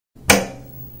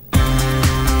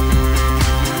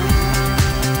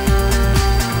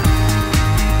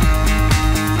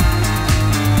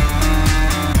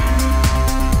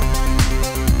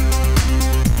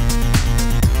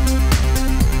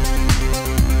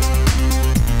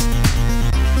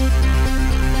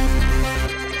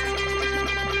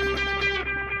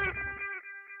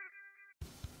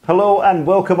Hello and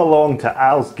welcome along to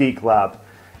Al's Geek Lab.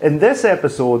 In this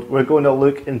episode we're going to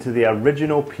look into the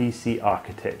original PC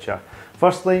architecture.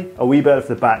 Firstly, a wee bit of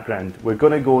the background. We're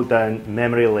going to go down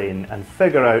memory lane and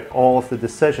figure out all of the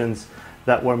decisions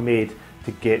that were made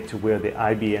to get to where the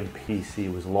IBM PC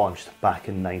was launched back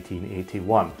in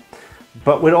 1981.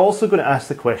 But we're also going to ask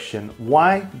the question,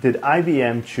 why did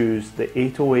IBM choose the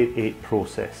 8088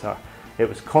 processor? It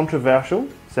was controversial,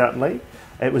 certainly.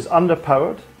 It was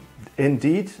underpowered.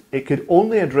 Indeed, it could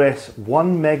only address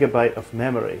 1 megabyte of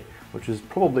memory, which was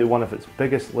probably one of its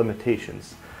biggest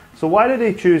limitations. So why did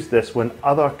they choose this when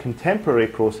other contemporary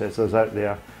processors out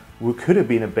there could have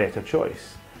been a better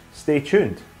choice? Stay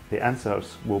tuned, the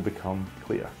answers will become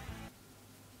clear.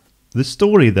 The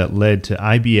story that led to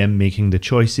IBM making the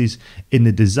choices in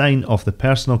the design of the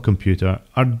personal computer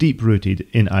are deep-rooted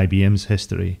in IBM's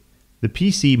history. The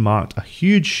PC marked a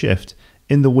huge shift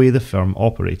in the way the firm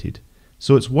operated,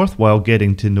 so it's worthwhile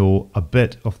getting to know a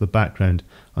bit of the background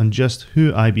on just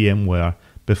who IBM were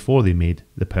before they made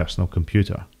the personal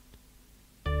computer.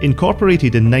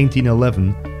 Incorporated in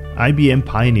 1911, IBM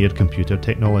pioneered computer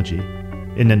technology.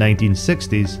 In the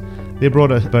 1960s, they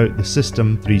brought about the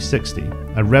System 360,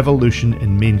 a revolution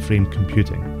in mainframe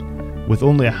computing. With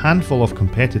only a handful of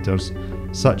competitors,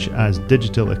 such as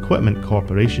Digital Equipment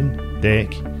Corporation,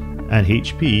 DEC, and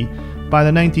HP, by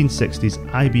the 1960s,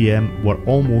 IBM were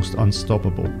almost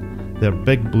unstoppable, their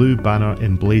big blue banner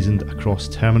emblazoned across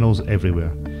terminals everywhere.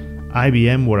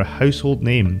 IBM were a household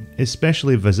name,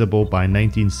 especially visible by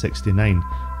 1969,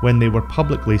 when they were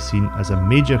publicly seen as a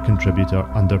major contributor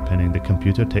underpinning the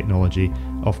computer technology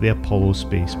of the Apollo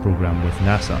space program with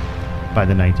NASA. By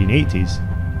the 1980s,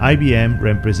 IBM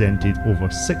represented over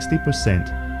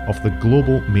 60% of the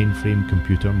global mainframe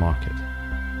computer market.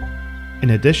 In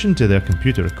addition to their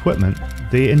computer equipment,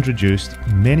 they introduced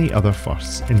many other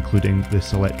firsts, including the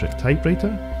Selectric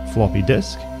typewriter, floppy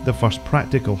disk, the first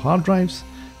practical hard drives,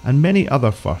 and many other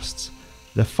firsts.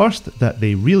 The first that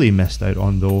they really missed out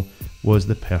on, though, was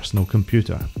the personal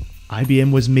computer.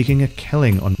 IBM was making a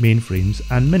killing on mainframes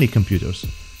and mini-computers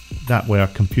that were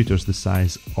computers the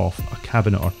size of a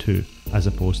cabinet or two, as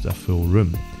opposed to a full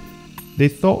room. They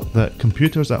thought that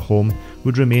computers at home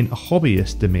would remain a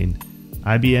hobbyist domain.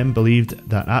 IBM believed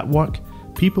that at work,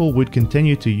 people would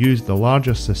continue to use the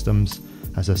larger systems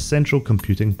as a central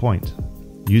computing point,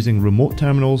 using remote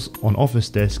terminals on office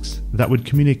desks that would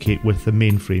communicate with the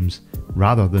mainframes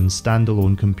rather than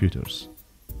standalone computers.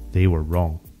 They were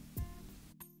wrong.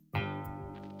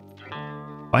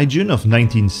 By June of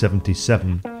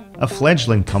 1977, a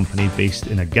fledgling company based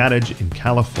in a garage in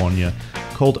California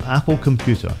called Apple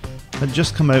Computer had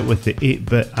just come out with the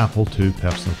 8-bit Apple II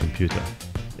personal computer.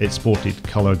 It sported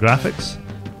colour graphics,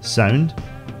 sound,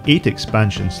 8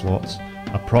 expansion slots,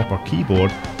 a proper keyboard,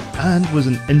 and was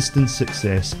an instant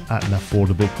success at an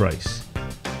affordable price.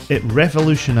 It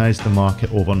revolutionised the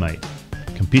market overnight.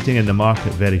 Competing in the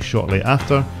market very shortly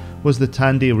after was the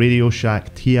Tandy Radio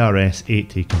Shack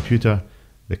TRS-80 computer,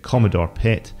 the Commodore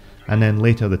PET, and then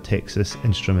later the Texas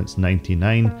Instruments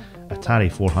 99,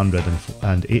 Atari 400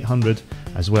 and 800,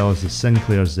 as well as the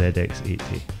Sinclair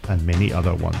ZX80, and many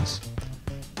other ones.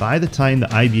 By the time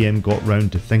that IBM got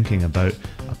round to thinking about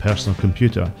a personal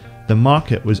computer, the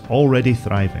market was already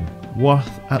thriving,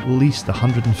 worth at least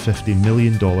 $150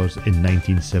 million in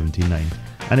 1979,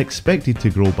 and expected to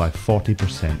grow by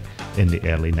 40% in the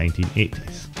early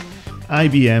 1980s.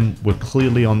 IBM were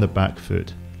clearly on the back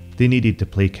foot. They needed to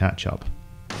play catch up,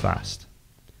 fast.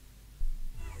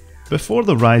 Before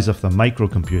the rise of the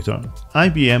microcomputer,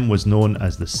 IBM was known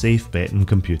as the safe bet in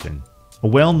computing. A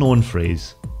well-known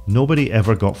phrase, "Nobody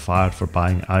ever got fired for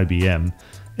buying IBM,"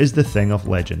 is the thing of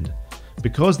legend.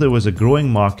 Because there was a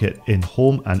growing market in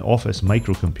home and office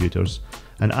microcomputers,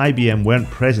 and IBM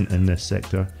weren't present in this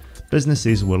sector,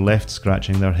 businesses were left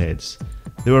scratching their heads.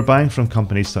 They were buying from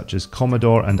companies such as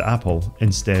Commodore and Apple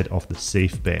instead of the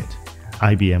safe bet.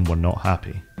 IBM were not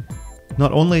happy.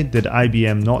 Not only did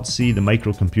IBM not see the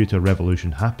microcomputer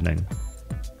revolution happening,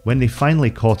 when they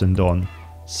finally cottoned on,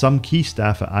 some key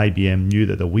staff at IBM knew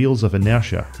that the wheels of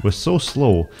inertia were so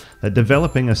slow that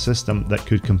developing a system that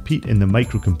could compete in the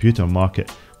microcomputer market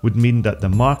would mean that the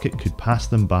market could pass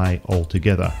them by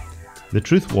altogether. The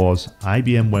truth was,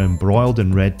 IBM were embroiled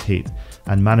in red tape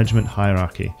and management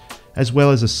hierarchy, as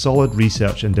well as a solid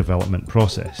research and development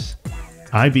process.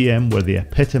 IBM were the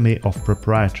epitome of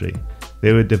proprietary.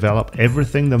 They would develop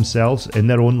everything themselves in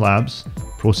their own labs,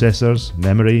 processors,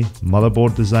 memory,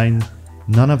 motherboard design.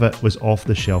 None of it was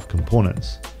off-the-shelf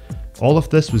components. All of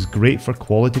this was great for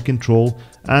quality control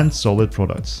and solid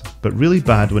products, but really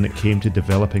bad when it came to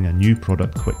developing a new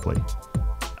product quickly.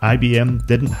 IBM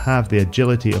didn't have the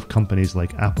agility of companies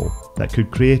like Apple that could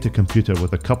create a computer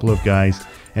with a couple of guys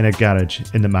in a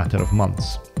garage in the matter of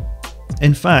months.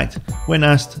 In fact, when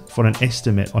asked for an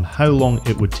estimate on how long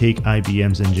it would take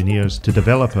IBM's engineers to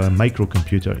develop a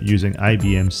microcomputer using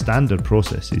IBM's standard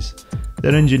processes,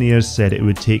 their engineers said it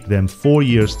would take them 4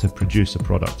 years to produce a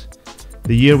product.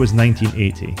 The year was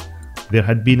 1980. There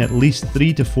had been at least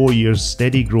 3 to 4 years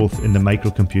steady growth in the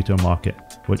microcomputer market,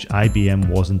 which IBM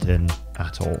wasn't in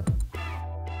at all.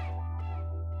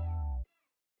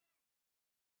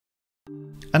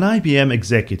 An IBM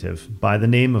executive by the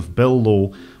name of Bill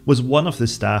Lowe was one of the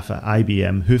staff at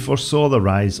IBM who foresaw the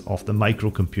rise of the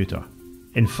microcomputer.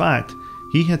 In fact,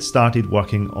 he had started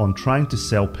working on trying to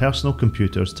sell personal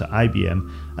computers to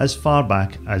IBM as far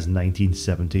back as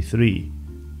 1973.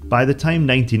 By the time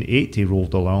 1980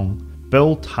 rolled along,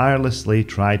 Bill tirelessly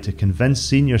tried to convince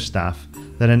senior staff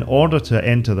that in order to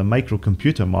enter the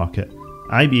microcomputer market,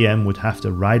 IBM would have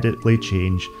to radically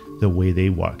change the way they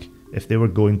work if they were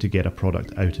going to get a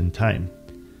product out in time.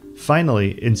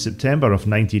 Finally, in September of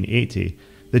 1980,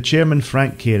 the chairman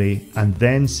Frank Carey and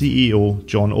then CEO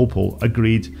John Opel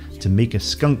agreed to make a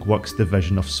Skunk Works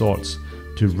division of sorts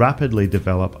to rapidly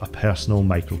develop a personal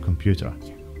microcomputer.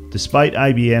 Despite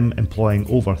IBM employing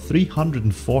over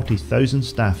 340,000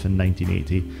 staff in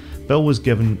 1980, Bill was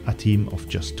given a team of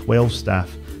just 12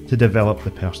 staff to develop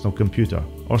the personal computer,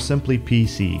 or simply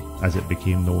PC as it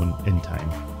became known in time.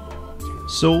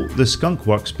 So the Skunk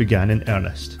Works began in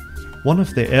earnest. One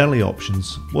of the early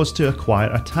options was to acquire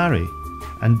Atari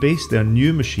and base their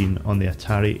new machine on the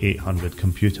Atari 800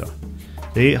 computer.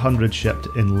 The 800 shipped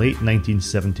in late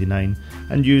 1979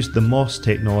 and used the MOS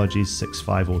Technologies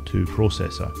 6502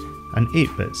 processor, an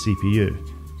 8-bit CPU.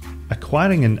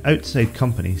 Acquiring an outside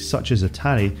company such as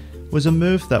Atari was a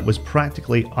move that was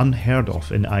practically unheard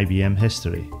of in IBM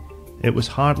history. It was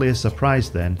hardly a surprise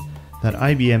then that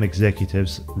IBM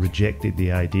executives rejected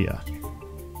the idea.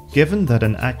 Given that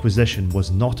an acquisition was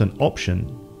not an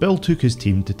option, Bill took his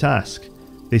team to task.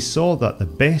 They saw that the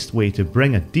best way to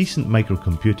bring a decent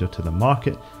microcomputer to the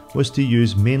market was to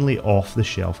use mainly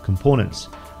off-the-shelf components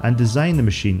and design the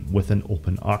machine with an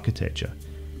open architecture.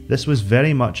 This was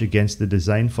very much against the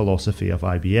design philosophy of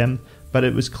IBM, but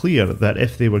it was clear that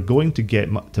if they were going to get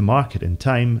to market in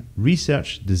time,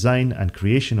 research, design and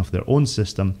creation of their own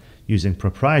system using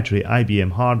proprietary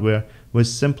IBM hardware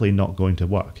was simply not going to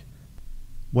work.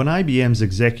 When IBM's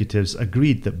executives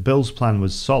agreed that Bill's plan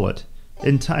was solid,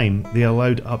 in time they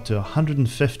allowed up to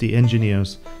 150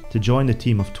 engineers to join a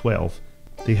team of 12.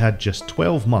 They had just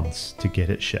 12 months to get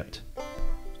it shipped.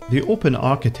 The open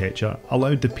architecture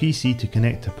allowed the PC to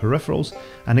connect to peripherals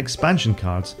and expansion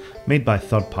cards made by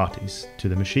third parties to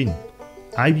the machine.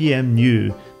 IBM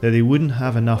knew that they wouldn't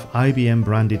have enough IBM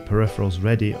branded peripherals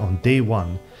ready on day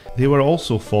one. They were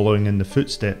also following in the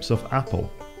footsteps of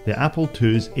Apple. The Apple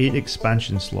II's 8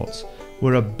 expansion slots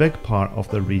were a big part of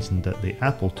the reason that the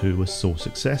Apple II was so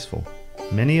successful.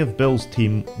 Many of Bill's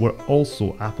team were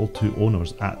also Apple II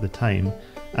owners at the time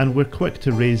and were quick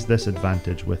to raise this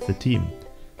advantage with the team.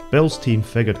 Bill's team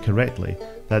figured correctly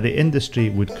that the industry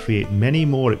would create many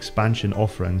more expansion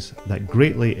offerings that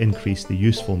greatly increased the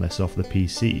usefulness of the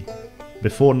PC.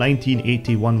 Before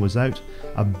 1981 was out,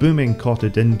 a booming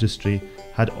cottage industry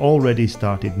had already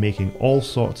started making all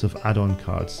sorts of add-on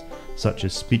cards, such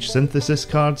as speech synthesis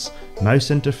cards, mouse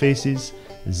interfaces,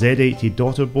 Z80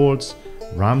 daughter boards,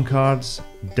 RAM cards,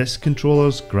 disk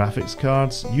controllers, graphics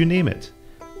cards, you name it.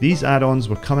 These add-ons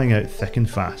were coming out thick and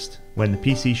fast. When the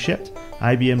PC shipped,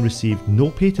 IBM received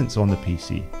no patents on the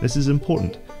PC. This is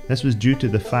important. This was due to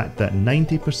the fact that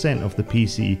 90% of the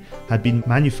PC had been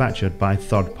manufactured by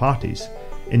third parties.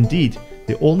 Indeed,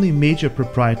 the only major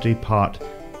proprietary part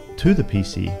to the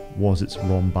PC was its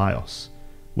ROM BIOS.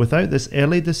 Without this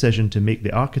early decision to make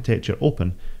the architecture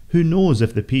open, who knows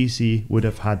if the PC would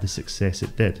have had the success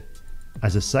it did.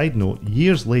 As a side note,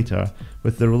 years later,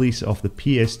 with the release of the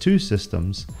PS2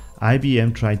 systems,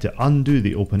 IBM tried to undo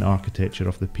the open architecture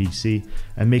of the PC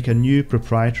and make a new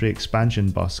proprietary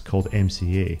expansion bus called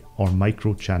MCA, or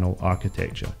Micro Channel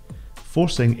Architecture,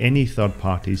 forcing any third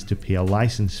parties to pay a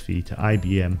license fee to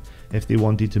IBM if they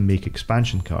wanted to make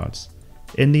expansion cards.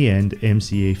 In the end,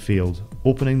 MCA failed,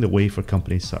 opening the way for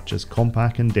companies such as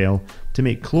Compaq and Dell to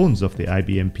make clones of the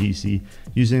IBM PC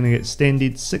using the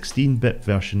extended 16-bit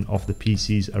version of the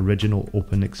PC's original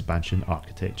open expansion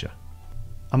architecture.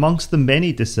 Amongst the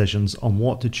many decisions on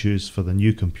what to choose for the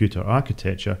new computer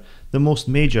architecture, the most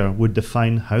major would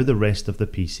define how the rest of the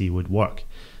PC would work.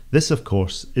 This, of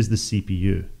course, is the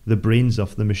CPU, the brains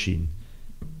of the machine.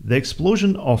 The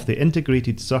explosion of the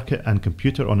integrated circuit and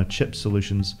computer on a chip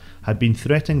solutions had been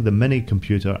threatening the mini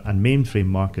computer and mainframe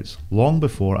markets long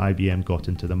before IBM got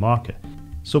into the market.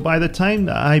 So by the time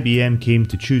that IBM came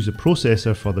to choose a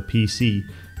processor for the PC,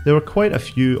 there were quite a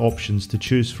few options to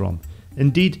choose from.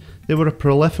 Indeed, there were a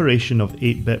proliferation of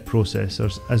 8-bit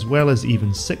processors as well as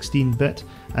even 16-bit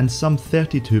and some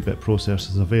 32-bit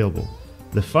processors available.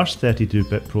 The first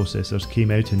 32-bit processors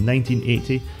came out in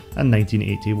 1980 and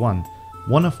 1981,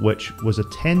 one of which was a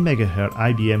 10 MHz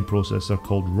IBM processor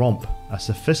called ROMP, a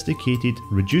sophisticated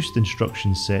reduced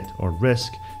instruction set or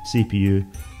RISC CPU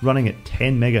running at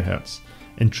 10 MHz.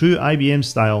 In true IBM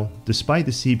style, despite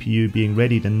the CPU being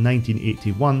readied in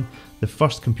 1981, the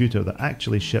first computer that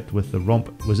actually shipped with the ROMP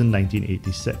was in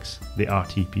 1986, the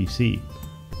RTPC.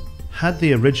 Had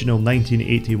the original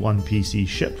 1981 PC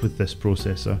shipped with this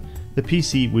processor, the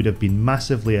PC would have been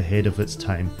massively ahead of its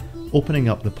time, opening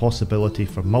up the possibility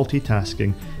for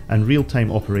multitasking and real-time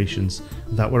operations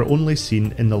that were only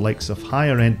seen in the likes of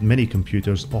higher-end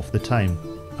mini-computers of the time.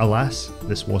 Alas,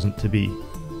 this wasn't to be.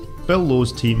 Bill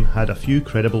Lowe's team had a few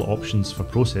credible options for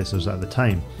processors at the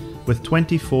time, with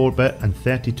 24-bit and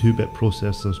 32-bit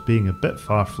processors being a bit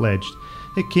far-fledged.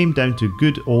 It came down to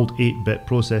good old 8-bit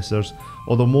processors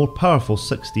or the more powerful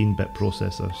 16-bit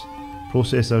processors.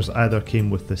 Processors either came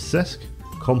with the CISC,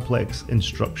 Complex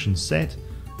Instruction Set,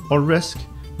 or RISC,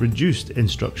 Reduced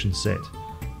Instruction Set.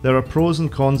 There are pros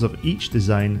and cons of each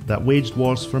design that waged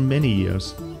wars for many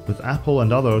years, with Apple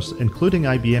and others, including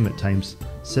IBM at times,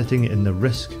 sitting in the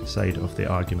RISC side of the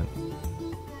argument.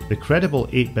 The credible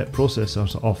 8-bit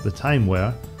processors of the time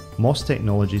were MOS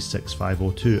Technology's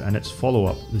 6502 and its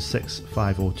follow-up, the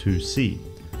 6502C.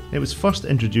 It was first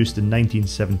introduced in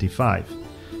 1975.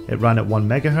 It ran at 1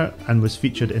 MHz and was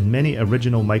featured in many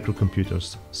original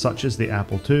microcomputers, such as the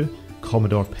Apple II,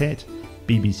 Commodore PET,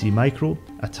 BBC Micro,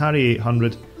 Atari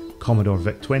 800, Commodore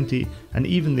VIC-20, and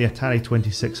even the Atari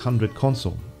 2600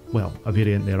 console, well, a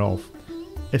variant thereof.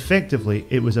 Effectively,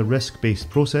 it was a RISC-based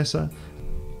processor.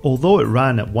 Although it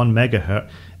ran at 1 MHz,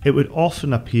 it would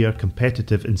often appear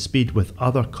competitive in speed with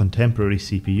other contemporary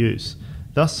CPUs.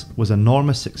 Thus was an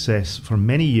enormous success for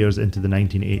many years into the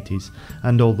 1980s,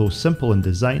 and although simple in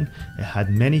design, it had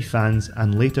many fans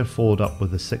and later followed up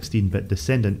with a 16-bit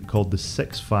descendant called the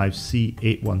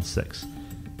 65C816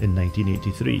 in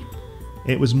 1983.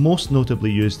 It was most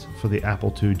notably used for the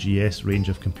Apple II GS range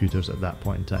of computers at that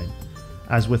point in time.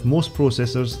 As with most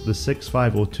processors, the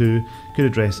 6502 could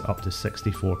address up to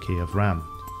 64K of RAM.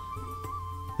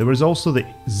 There was also the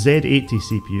Z80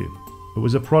 CPU. It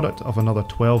was a product of another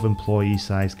 12-employee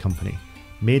sized company,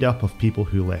 made up of people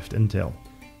who left Intel.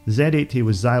 The Z80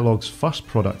 was Zilog's first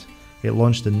product. It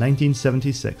launched in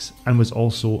 1976 and was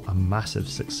also a massive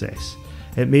success.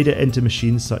 It made it into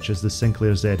machines such as the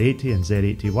Sinclair Z80 and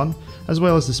Z81, as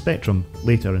well as the Spectrum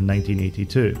later in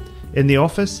 1982. In the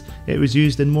office, it was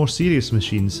used in more serious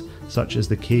machines such as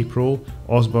the K-Pro,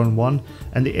 Osborne 1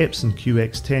 and the Epson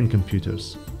QX10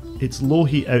 computers. Its low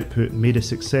heat output made it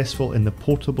successful in the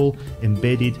portable,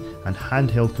 embedded and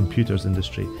handheld computers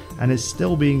industry and is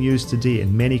still being used today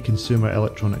in many consumer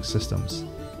electronic systems.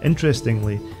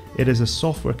 Interestingly, it is a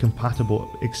software compatible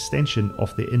extension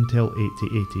of the Intel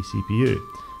 8080 CPU.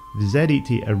 The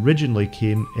Z80 originally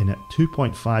came in at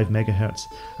 2.5 MHz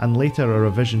and later a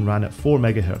revision ran at 4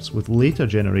 MHz, with later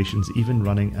generations even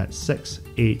running at 6,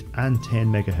 8 and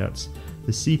 10 MHz.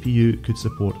 The CPU could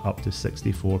support up to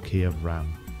 64K of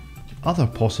RAM. Other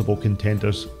possible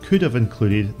contenders could have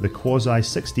included the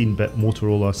quasi-16-bit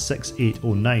Motorola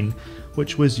 6809,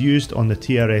 which was used on the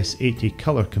TRS-80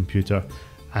 color computer,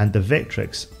 and the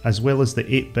Vectrix, as well as the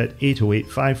 8-bit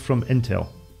 8085 from Intel.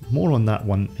 More on that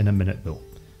one in a minute though.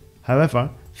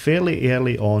 However, fairly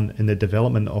early on in the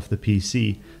development of the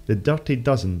PC, the Dirty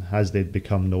Dozen, as they'd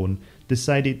become known,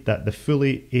 decided that the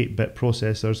fully 8-bit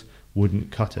processors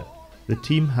wouldn't cut it. The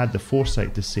team had the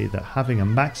foresight to say that having a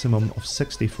maximum of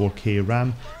 64K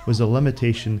RAM was a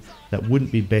limitation that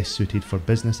wouldn't be best suited for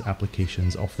business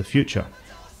applications of the future.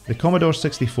 The Commodore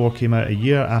 64 came out a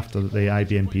year after the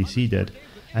IBM PC did,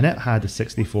 and it had a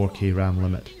 64K RAM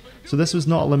limit. So this was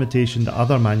not a limitation that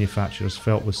other manufacturers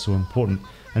felt was so important,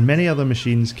 and many other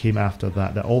machines came after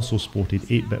that also sported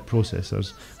 8-bit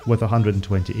processors with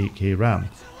 128K RAM.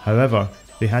 However,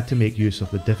 they had to make use of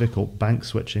the difficult bank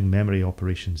switching memory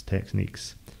operations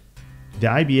techniques. The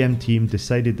IBM team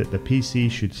decided that the PC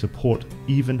should support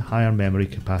even higher memory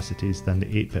capacities than the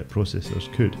 8-bit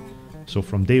processors could. So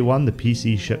from day one, the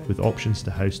PC shipped with options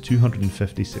to house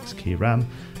 256K RAM,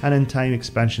 and in time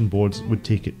expansion boards would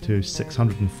take it to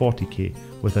 640K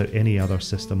without any other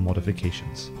system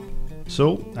modifications.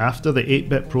 So, after the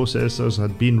 8-bit processors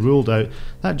had been ruled out,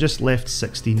 that just left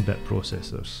 16-bit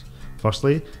processors.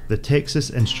 Firstly, the Texas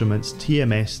Instruments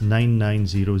TMS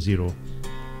 9900,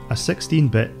 a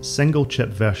 16-bit single-chip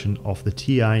version of the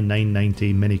TI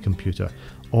 990 minicomputer,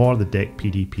 or the DEC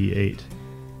PDP-8.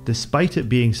 Despite it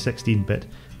being 16-bit,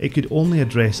 it could only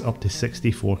address up to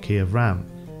 64K of RAM.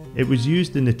 It was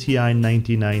used in the TI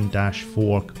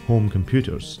 99-4 home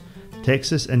computers.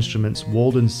 Texas Instruments'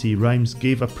 Walden C. Rimes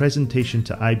gave a presentation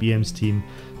to IBM's team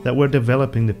that were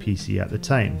developing the PC at the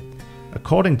time.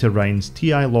 According to Rimes,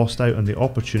 TI lost out on the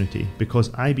opportunity because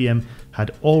IBM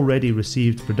had already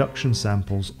received production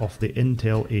samples of the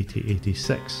Intel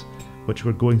 8086, which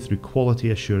were going through quality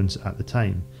assurance at the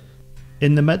time.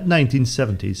 In the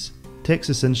mid-1970s,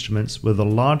 Texas Instruments were the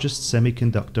largest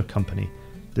semiconductor company.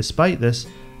 Despite this,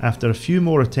 after a few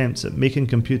more attempts at making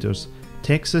computers,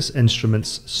 Texas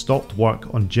Instruments stopped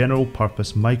work on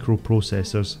general-purpose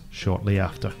microprocessors shortly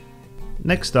after.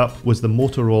 Next up was the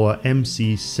Motorola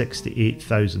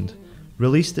MC68000,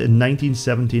 released in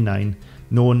 1979,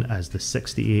 known as the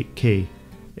 68K.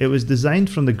 It was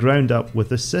designed from the ground up with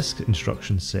the CISC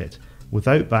instruction set,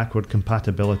 without backward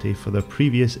compatibility for the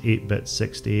previous 8-bit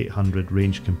 6800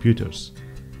 range computers.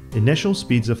 Initial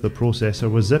speeds of the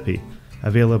processor were zippy,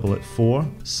 available at 4,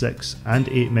 6 and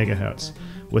 8 MHz,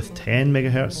 with 10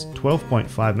 MHz, 12.5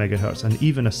 MHz and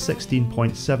even a 16.7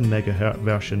 MHz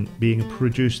version being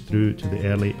produced through to the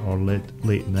early or late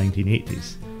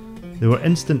 1980s. They were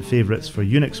instant favourites for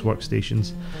Unix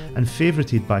workstations and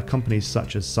favourited by companies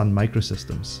such as Sun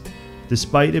Microsystems.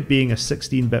 Despite it being a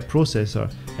 16-bit processor,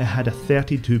 it had a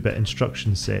 32-bit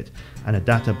instruction set and a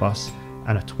data bus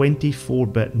and a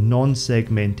 24-bit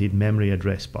non-segmented memory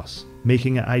address bus,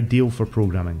 making it ideal for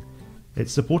programming. It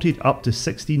supported up to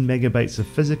 16 megabytes of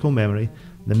physical memory.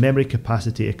 The memory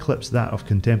capacity eclipsed that of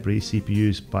contemporary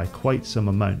CPUs by quite some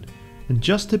amount. And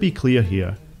just to be clear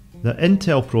here, the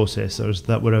Intel processors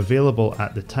that were available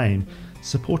at the time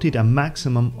supported a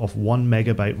maximum of 1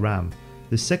 megabyte RAM.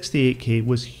 The 68K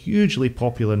was hugely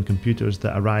popular in computers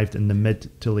that arrived in the mid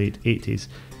to late 80s,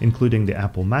 including the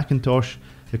Apple Macintosh,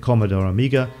 the Commodore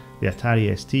Amiga, the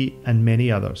Atari ST and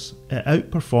many others. It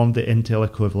outperformed the Intel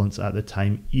equivalents at the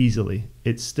time easily.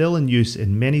 It's still in use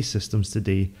in many systems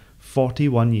today,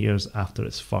 41 years after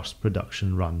its first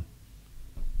production run.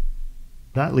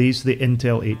 That leaves the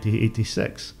Intel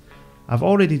 8086. I've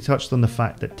already touched on the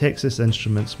fact that Texas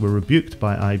Instruments were rebuked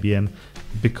by IBM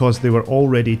because they were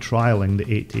already trialling the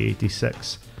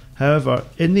 8086. However,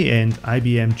 in the end,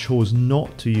 IBM chose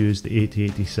not to use the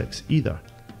 8086 either.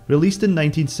 Released in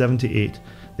 1978,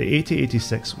 the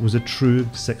 8086 was a true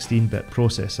 16-bit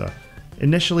processor,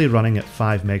 initially running at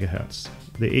 5 MHz.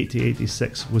 The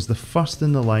 8086 was the first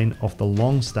in the line of the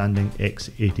long-standing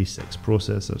x86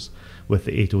 processors, with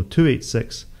the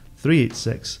 80286,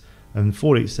 386 and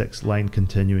 486 line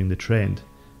continuing the trend.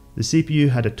 The CPU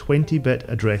had a 20-bit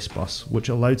address bus which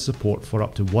allowed support for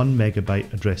up to 1 megabyte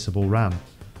addressable RAM.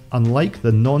 Unlike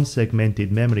the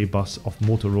non-segmented memory bus of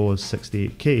Motorola's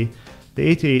 68K, the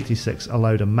 8086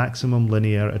 allowed a maximum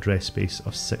linear address space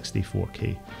of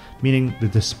 64K, meaning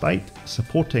that despite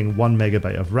supporting 1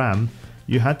 megabyte of RAM,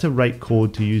 you had to write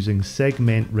code to using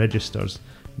segment registers,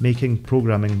 making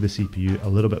programming the CPU a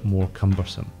little bit more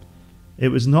cumbersome. It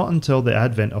was not until the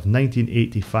advent of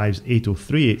 1985's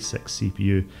 80386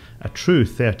 CPU, a true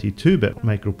 32-bit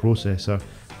microprocessor,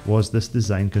 was this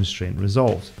design constraint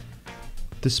resolved.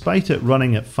 Despite it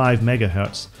running at 5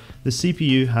 MHz, the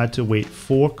CPU had to wait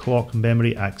 4 clock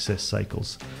memory access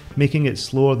cycles, making it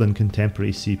slower than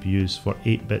contemporary CPUs for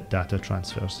 8-bit data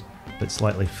transfers, but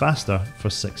slightly faster for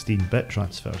 16-bit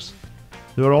transfers.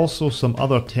 There were also some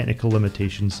other technical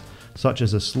limitations, such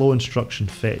as a slow instruction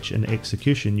fetch and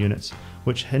execution units,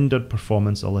 which hindered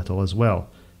performance a little as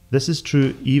well. This is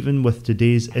true even with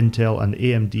today's Intel and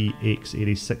AMD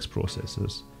x86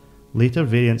 processors. Later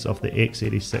variants of the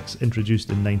x86 introduced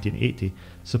in 1980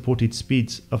 supported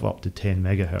speeds of up to 10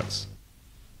 MHz.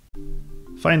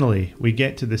 Finally, we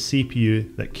get to the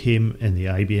CPU that came in the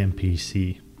IBM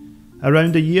PC.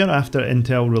 Around a year after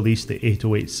Intel released the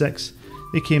 8086,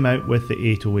 they came out with the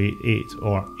 8088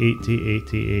 or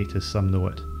 8088 as some know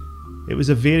it. It was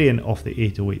a variant of the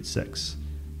 8086.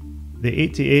 The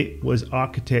 88 was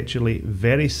architecturally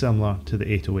very similar to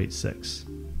the 8086.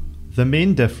 The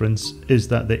main difference is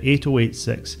that the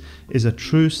 8086 is a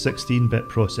true 16-bit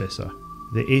processor.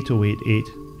 The 8088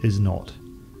 is not.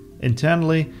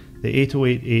 Internally, the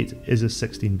 8088 is a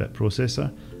 16-bit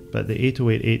processor, but the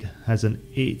 8088 has an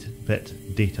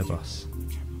 8-bit data bus.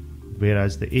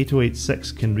 Whereas the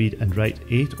 8086 can read and write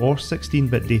 8 or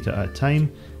 16-bit data at a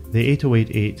time, the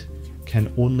 8088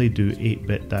 can only do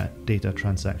 8-bit data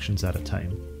transactions at a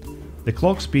time. The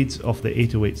clock speeds of the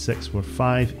 8086 were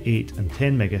 5, 8 and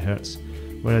 10 MHz,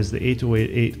 whereas the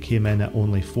 8088 came in at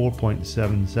only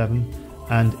 4.77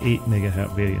 and 8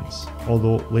 MHz variants,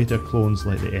 although later clones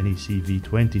like the NEC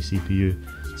V20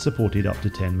 CPU supported up to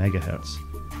 10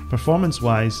 MHz.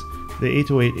 Performance-wise, the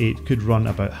 8088 could run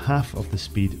about half of the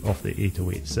speed of the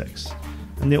 8086,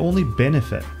 and the only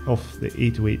benefit of the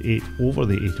 8088 over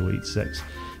the 8086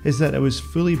 is that it was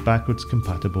fully backwards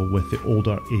compatible with the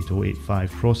older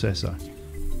 8085 processor.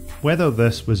 Whether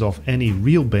this was of any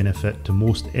real benefit to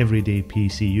most everyday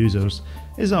PC users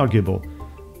is arguable,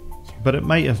 but it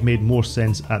might have made more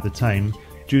sense at the time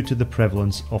due to the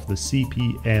prevalence of the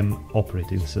CP/M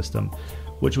operating system,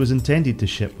 which was intended to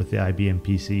ship with the IBM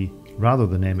PC rather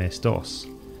than MS-DOS.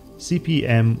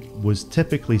 CP/M was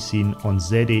typically seen on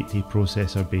Z80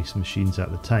 processor-based machines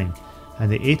at the time,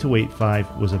 and the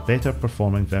 8085 was a better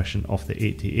performing version of the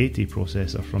 8080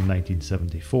 processor from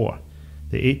 1974.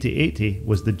 The 8080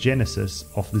 was the genesis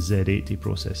of the Z80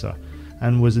 processor,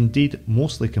 and was indeed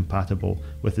mostly compatible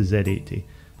with the Z80,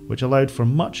 which allowed for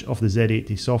much of the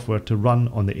Z80 software to run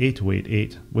on the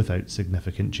 8088 without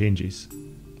significant changes.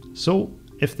 So,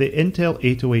 if the Intel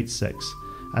 8086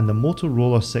 and the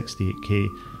Motorola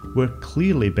 68K were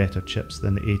clearly better chips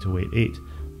than the 8088,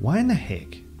 why in the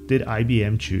heck did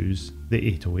IBM choose the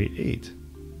 8088?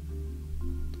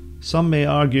 Some may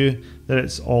argue that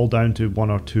it's all down to one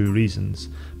or two reasons,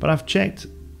 but I've checked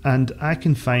and I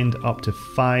can find up to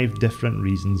 5 different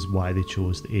reasons why they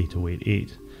chose the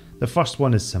 8088. The first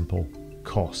one is simple: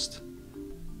 cost.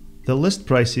 The list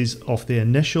prices of the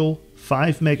initial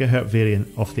 5 MHz variant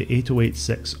of the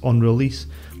 8086 on release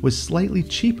was slightly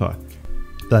cheaper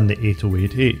than the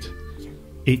 8088,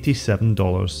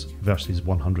 $87 versus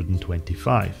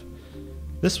 $125.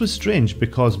 This was strange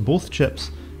because both chips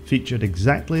featured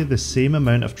exactly the same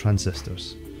amount of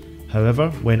transistors. However,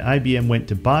 when IBM went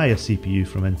to buy a CPU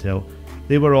from Intel,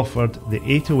 they were offered the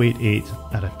 8088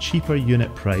 at a cheaper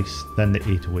unit price than the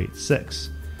 8086.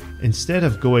 Instead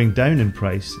of going down in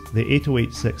price, the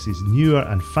 8086's newer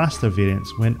and faster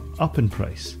variants went up in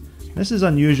price. This is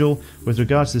unusual with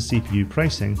regards to CPU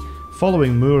pricing,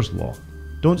 following Moore's law.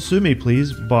 Don't sue me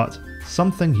please, but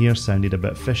something here sounded a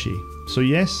bit fishy. So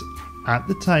yes, at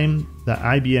the time that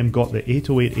IBM got the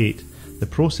 8088, the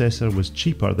processor was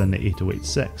cheaper than the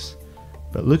 8086.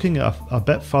 But looking at a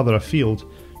bit further afield,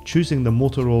 choosing the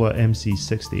Motorola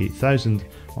MC68000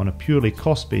 on a purely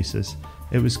cost basis,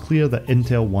 it was clear that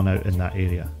Intel won out in that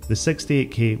area. The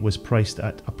 68K was priced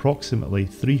at approximately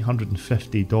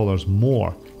 $350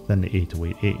 more than the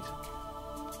 8088.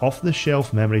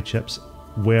 Off-the-shelf memory chips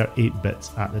were 8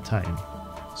 bits at the time,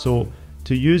 so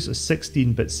to use a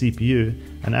 16-bit CPU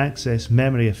and access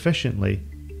memory efficiently,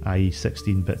 i.e.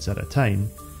 16 bits at a time,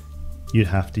 you'd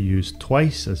have to use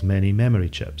twice as many memory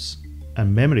chips,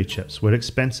 and memory chips were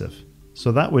expensive,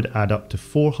 so that would add up to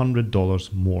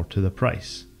 $400 more to the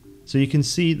price. So you can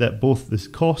see that both the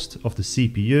cost of the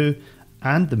CPU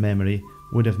and the memory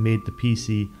would have made the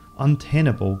PC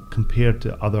untenable compared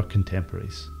to other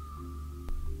contemporaries.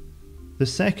 The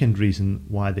second reason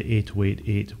why the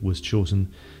 8088 was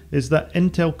chosen is that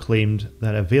Intel claimed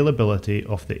that availability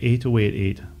of the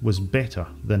 8088 was better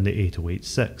than the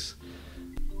 8086.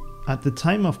 At the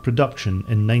time of production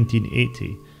in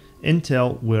 1980,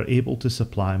 Intel were able to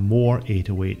supply more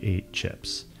 8088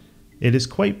 chips. It is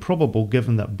quite probable,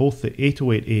 given that both the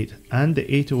 8088 and the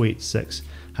 8086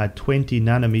 had 20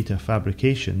 nanometer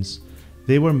fabrications,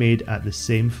 they were made at the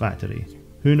same factory.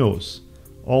 Who knows?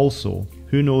 Also,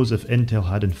 who knows if Intel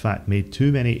had in fact made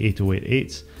too many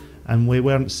 8088s and we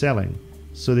weren't selling,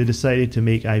 so they decided to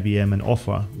make IBM an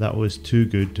offer that was too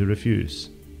good to refuse.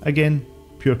 Again,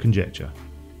 pure conjecture.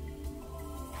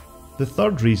 The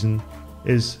third reason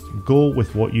is go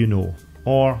with what you know,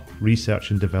 or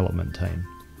research and development time.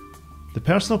 The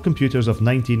personal computers of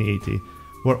 1980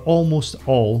 were almost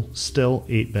all still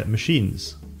 8-bit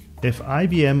machines. If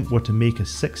IBM were to make a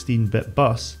 16-bit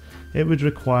bus, it would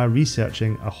require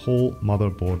researching a whole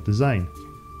motherboard design,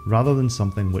 rather than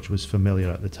something which was familiar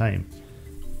at the time.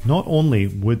 Not only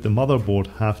would the motherboard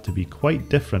have to be quite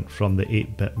different from the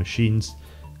 8-bit machines,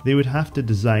 they would have to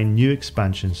design new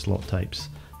expansion slot types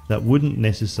that wouldn't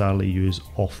necessarily use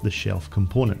off-the-shelf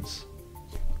components.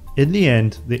 In the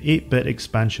end, the 8-bit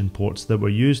expansion ports that were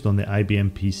used on the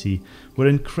IBM PC were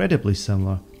incredibly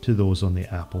similar to those on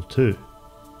the Apple II.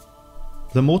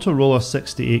 The Motorola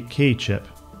 68K chip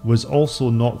was also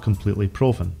not completely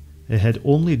proven. It had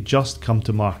only just come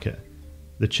to market.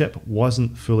 The chip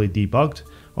wasn't fully debugged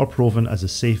or proven as a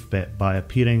safe bet by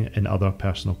appearing in other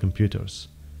personal computers.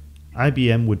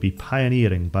 IBM would be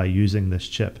pioneering by using this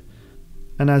chip,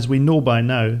 and as we know by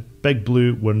now, Big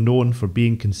Blue were known for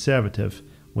being conservative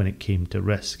when it came to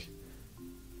risk.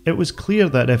 It was clear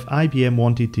that if IBM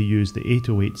wanted to use the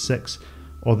 8086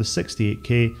 or the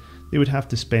 68K, they would have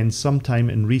to spend some time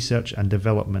in research and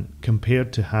development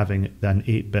compared to having an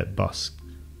 8-bit bus.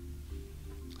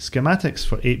 Schematics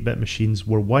for 8-bit machines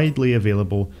were widely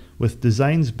available with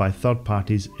designs by third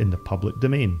parties in the public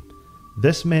domain.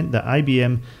 This meant that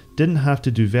IBM didn't have to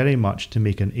do very much to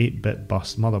make an 8-bit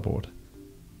bus motherboard.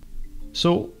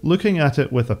 So, looking at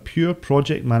it with a pure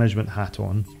project management hat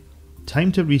on,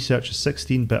 time to research a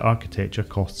 16-bit architecture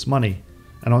costs money,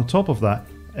 and on top of that,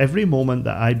 every moment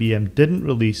that IBM didn't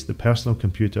release the personal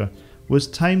computer was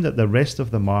time that the rest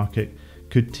of the market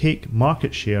could take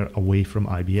market share away from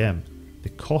IBM. The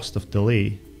cost of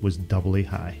delay was doubly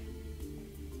high.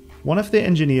 One of the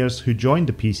engineers who joined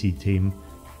the PC team,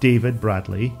 David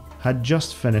Bradley, had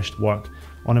just finished work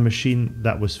on a machine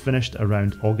that was finished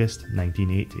around August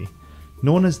 1980.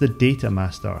 Known as the Data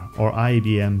Master or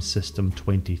IBM System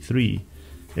 23,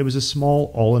 it was a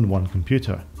small all-in-one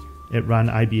computer. It ran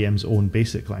IBM's own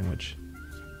BASIC language.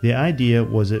 The idea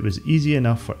was it was easy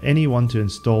enough for anyone to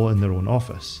install in their own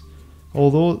office.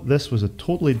 Although this was a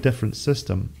totally different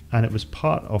system and it was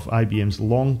part of IBM's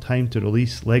long time to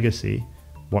release legacy,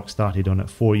 work started on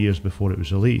it 4 years before it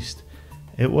was released,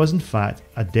 it was in fact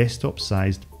a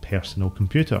desktop-sized personal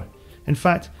computer. In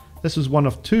fact, this was one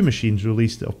of 2 machines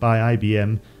released by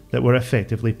IBM that were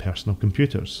effectively personal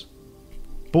computers,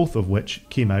 both of which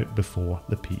came out before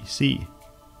the PC.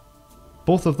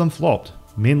 Both of them flopped,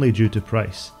 mainly due to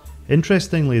price.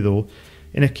 Interestingly though,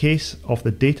 in a case of the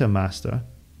Data Master,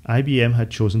 IBM had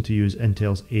chosen to use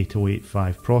Intel's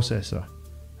 8085 processor.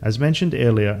 As mentioned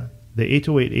earlier, the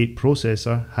 8088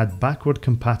 processor had backward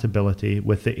compatibility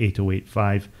with the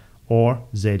 8085 or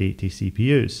Z80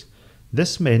 CPUs.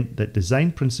 This meant that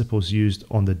design principles used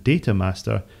on the Data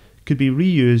Master could be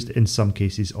reused in some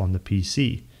cases on the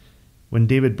PC. When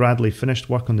David Bradley finished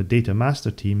work on the Data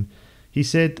Master team, he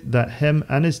said that him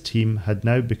and his team had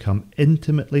now become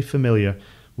intimately familiar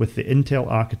with the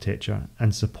Intel architecture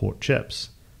and support chips.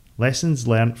 Lessons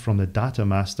learned from the Data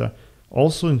Master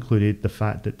also included the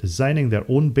fact that designing their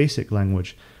own BASIC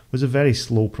language was a very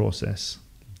slow process.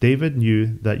 David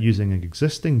knew that using an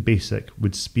existing BASIC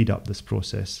would speed up this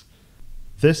process.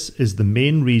 This is the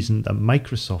main reason that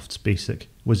Microsoft's BASIC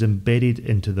was embedded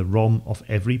into the ROM of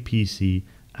every PC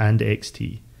and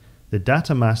XT. The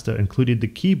Data Master included the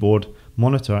keyboard,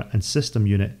 monitor and system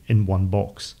unit in one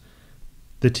box.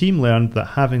 The team learned that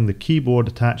having the keyboard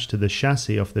attached to the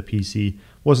chassis of the PC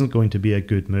wasn't going to be a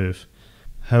good move.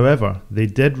 However, they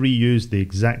did reuse the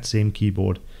exact same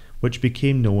keyboard, which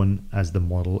became known as the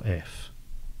Model F.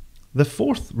 The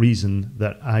fourth reason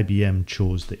that IBM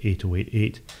chose the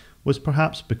 8088 was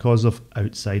perhaps because of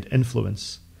outside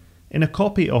influence. In a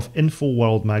copy of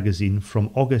InfoWorld magazine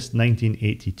from August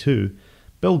 1982,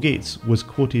 Bill Gates was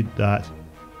quoted that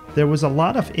there was a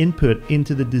lot of input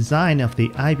into the design of the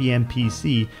IBM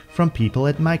PC from people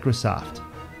at Microsoft.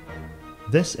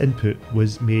 This input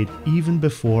was made even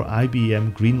before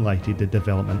IBM greenlighted the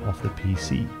development of the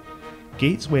PC.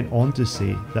 Gates went on to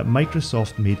say that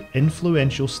Microsoft made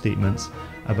influential statements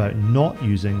about not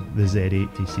using the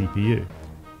Z80 CPU.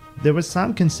 There was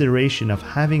some consideration of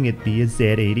having it be a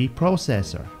Z80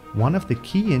 processor. One of the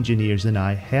key engineers and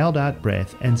I held our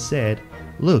breath and said,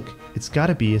 "Look, it's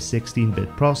gotta be a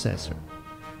 16-bit processor."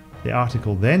 The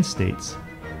article then states,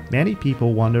 many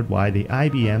people wondered why the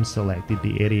IBM selected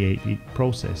the 8080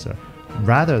 processor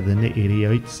rather than the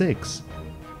 8086,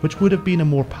 which would have been a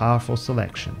more powerful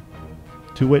selection.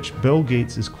 To which Bill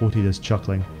Gates is quoted as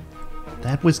chuckling,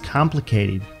 "That was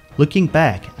complicated. Looking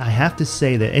back, I have to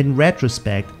say that in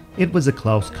retrospect, it was a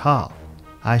close call.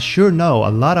 I sure know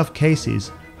a lot of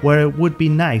cases where it would be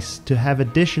nice to have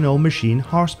additional machine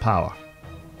horsepower."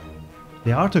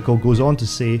 The article goes on to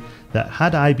say that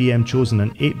had IBM chosen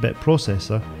an 8-bit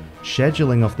processor,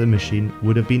 scheduling of the machine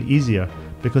would have been easier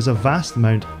because a vast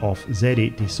amount of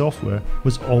Z80 software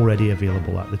was already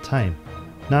available at the time.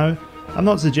 Now, I'm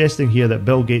not suggesting here that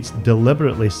Bill Gates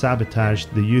deliberately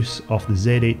sabotaged the use of the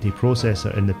Z80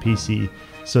 processor in the PC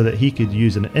so that he could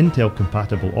use an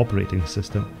Intel-compatible operating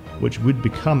system, which would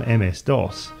become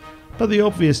MS-DOS. But the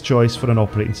obvious choice for an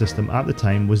operating system at the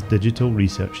time was Digital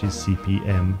Research's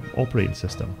CP/M operating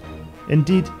system.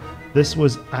 Indeed, this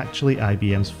was actually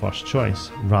IBM's first choice,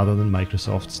 rather than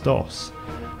Microsoft's DOS.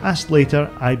 Asked later,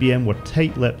 IBM were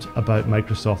tight-lipped about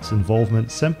Microsoft's involvement,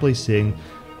 simply saying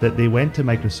that they went to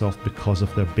Microsoft because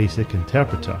of their BASIC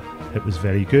interpreter. It was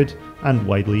very good and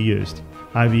widely used.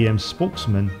 IBM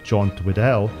spokesman John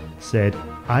Tweddell said,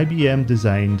 "IBM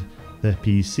designed the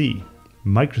PC.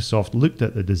 Microsoft looked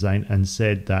at the design and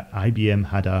said that IBM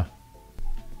had a,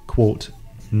 quote,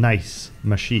 nice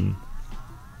machine.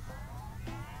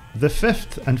 The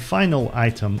fifth and final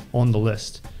item on the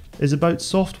list is about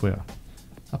software.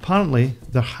 Apparently,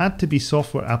 there had to be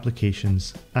software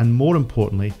applications and, more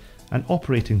importantly, an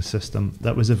operating system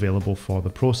that was available for the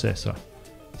processor.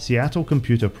 Seattle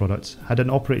Computer Products had an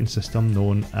operating system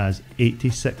known as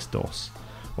 86DOS,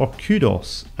 or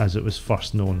QDOS as it was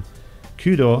first known.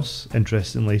 QDOS,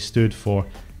 interestingly, stood for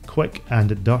Quick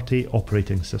and Dirty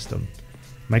Operating System.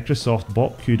 Microsoft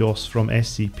bought QDOS from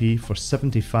SCP for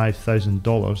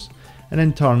 $75,000, and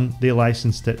in turn they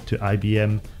licensed it to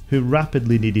IBM, who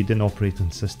rapidly needed an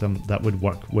operating system that would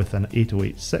work with an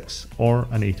 8086 or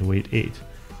an 8088.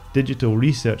 Digital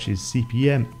Research's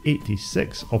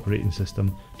CPM86 operating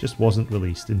system just wasn't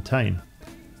released in time.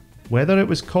 Whether it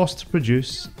was cost to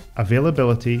produce,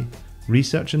 availability,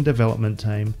 research and development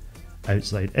time,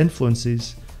 outside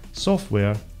influences,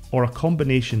 software, or a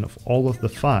combination of all of the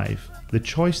five, the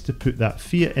choice to put that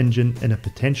Fiat engine in a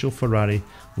potential Ferrari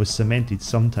was cemented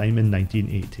sometime in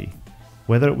 1980.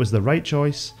 Whether it was the right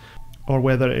choice, or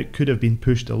whether it could have been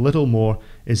pushed a little more,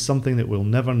 is something that we'll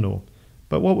never know.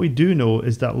 But what we do know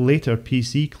is that later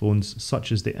PC clones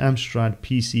such as the Amstrad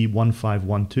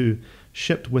PC1512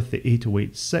 shipped with the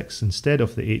 8086 instead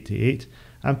of the 88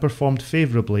 and performed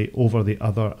favourably over the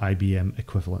other IBM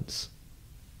equivalents.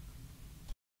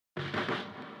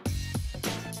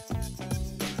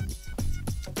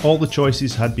 All the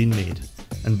choices had been made,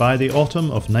 and by the autumn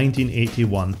of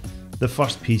 1981 the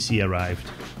first PC arrived,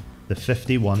 the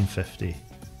 5150.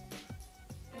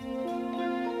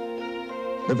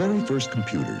 The very first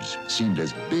computers seemed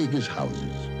as big as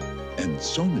houses and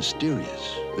so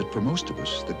mysterious that for most of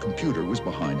us, the computer was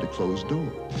behind a closed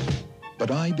door. But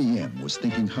IBM was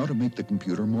thinking how to make the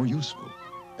computer more useful.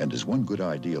 And as one good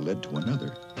idea led to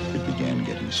another, it began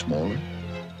getting smaller,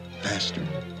 faster,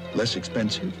 less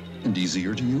expensive, and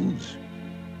easier to use.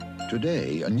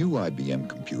 Today, a new IBM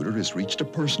computer has reached a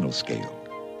personal scale.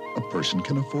 A person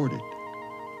can afford it.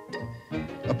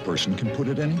 A person can put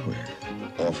it anywhere.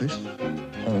 Office,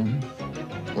 home,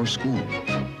 or school.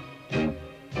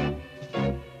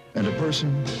 And a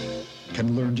person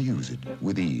can learn to use it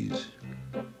with ease.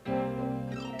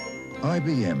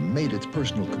 IBM made its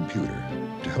personal computer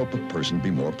to help a person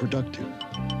be more productive,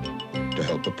 to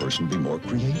help a person be more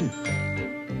creative.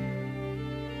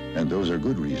 And those are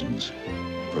good reasons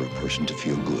for a person to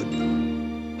feel good.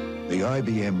 The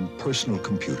IBM personal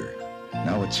computer,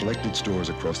 now at selected stores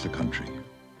across the country.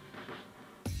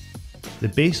 The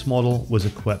base model was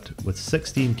equipped with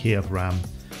 16K of RAM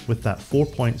with that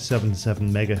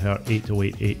 4.77 MHz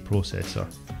 8088 processor,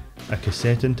 a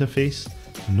cassette interface,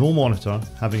 no monitor,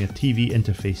 having a TV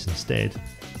interface instead.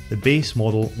 The base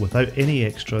model without any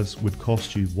extras would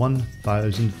cost you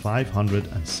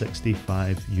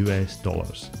 $1,565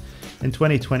 US. In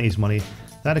 2020's money,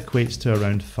 that equates to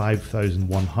around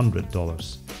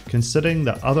 $5,100. Considering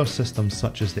that other systems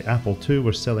such as the Apple II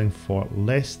were selling for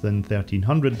less than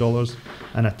 $1,300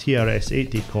 and a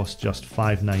TRS-80 cost just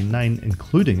 $599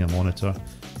 including a monitor,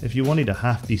 if you wanted a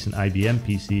half-decent IBM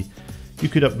PC, you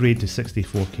could upgrade to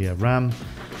 64K of RAM,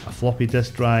 a floppy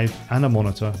disk drive and a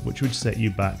monitor, which would set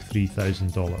you back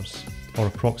 $3,000, or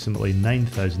approximately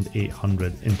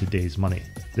 $9,800 in today's money.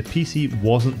 The PC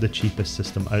wasn't the cheapest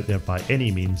system out there by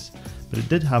any means, but it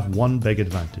did have one big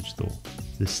advantage though,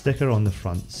 the sticker on the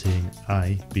front saying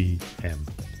IBM.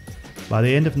 By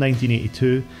the end of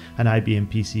 1982, an IBM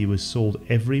PC was sold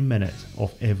every minute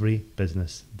of every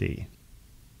business day.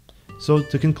 So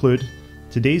to conclude,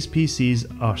 today's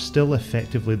PCs are still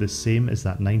effectively the same as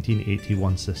that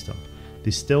 1981 system.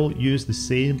 They still use the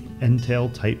same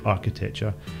Intel type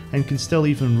architecture and can still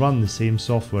even run the same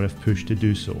software if pushed to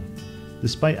do so.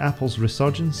 Despite Apple's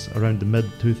resurgence around the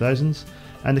mid-2000s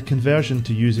and the conversion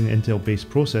to using Intel-based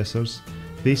processors,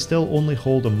 they still only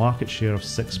hold a market share of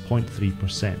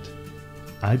 6.3%.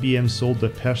 IBM sold their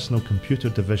personal computer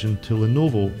division to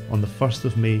Lenovo on the 1st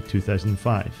of May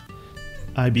 2005.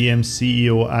 IBM's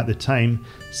CEO at the time,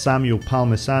 Samuel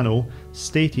Palmisano,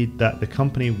 stated that the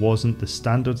company wasn't the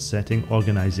standard-setting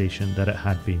organisation that it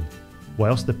had been.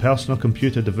 Whilst the personal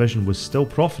computer division was still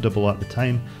profitable at the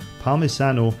time,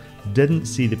 Palmisano didn't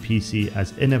see the PC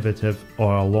as innovative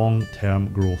or a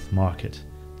long-term growth market.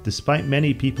 Despite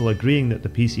many people agreeing that the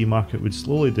PC market would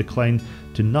slowly decline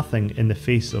to nothing in the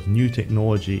face of new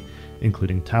technology,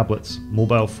 including tablets,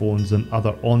 mobile phones and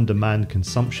other on-demand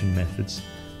consumption methods,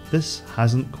 this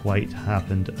hasn't quite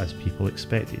happened as people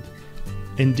expected.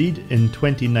 Indeed, in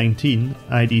 2019,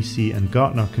 IDC and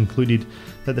Gartner concluded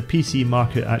that the PC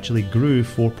market actually grew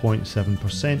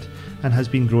 4.7% and has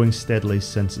been growing steadily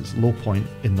since its low point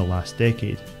in the last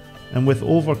decade. And with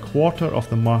over a quarter of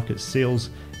the market's sales,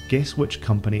 guess which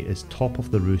company is top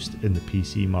of the roost in the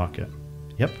PC market?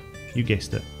 Yep, you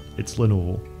guessed it, it's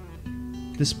Lenovo.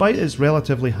 Despite its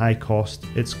relatively high cost,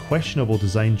 its questionable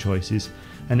design choices,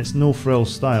 and its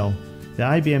no-frills style, the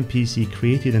IBM PC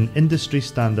created an industry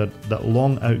standard that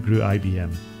long outgrew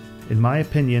IBM. In my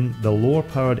opinion, the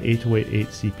lower-powered 8088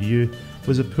 CPU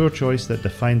was a poor choice that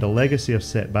defined a legacy of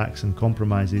setbacks and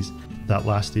compromises that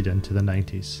lasted into the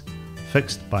 90s,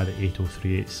 fixed by the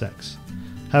 80386.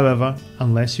 However,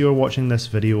 unless you are watching this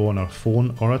video on a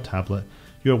phone or a tablet,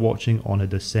 you are watching on a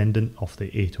descendant of the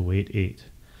 8088.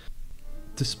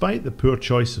 Despite the poor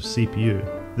choice of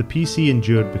CPU, the PC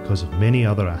endured because of many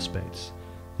other aspects.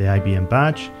 The IBM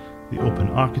badge, the open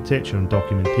architecture and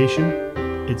documentation,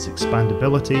 its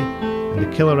expandability, and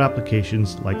the killer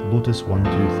applications like Lotus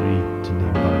 123 to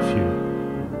name but a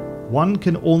few. One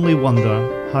can only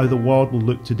wonder how the world will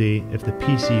look today if the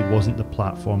PC wasn't the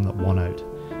platform that won out.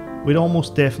 We'd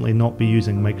almost definitely not be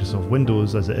using Microsoft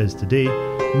Windows as it is today,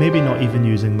 maybe not even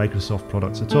using Microsoft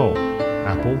products at all.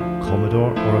 Apple,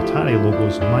 Commodore or Atari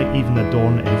logos might even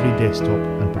adorn every desktop,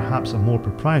 and perhaps a more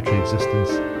proprietary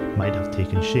existence might have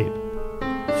taken shape.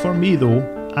 For me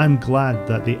though, I'm glad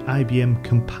that the IBM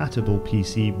compatible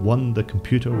PC won the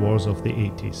computer wars of the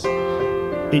 80s.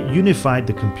 It unified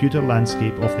the computer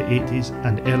landscape of the 80s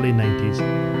and early 90s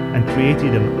and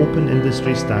created an open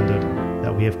industry standard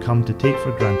that we have come to take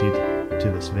for granted to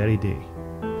this very day.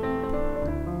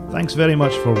 Thanks very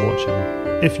much for watching.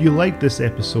 If you liked this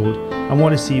episode and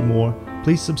want to see more,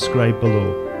 please subscribe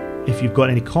below. If you've got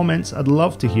any comments, I'd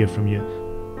love to hear from you.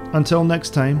 Until next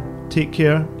time, take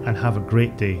care and have a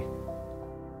great day.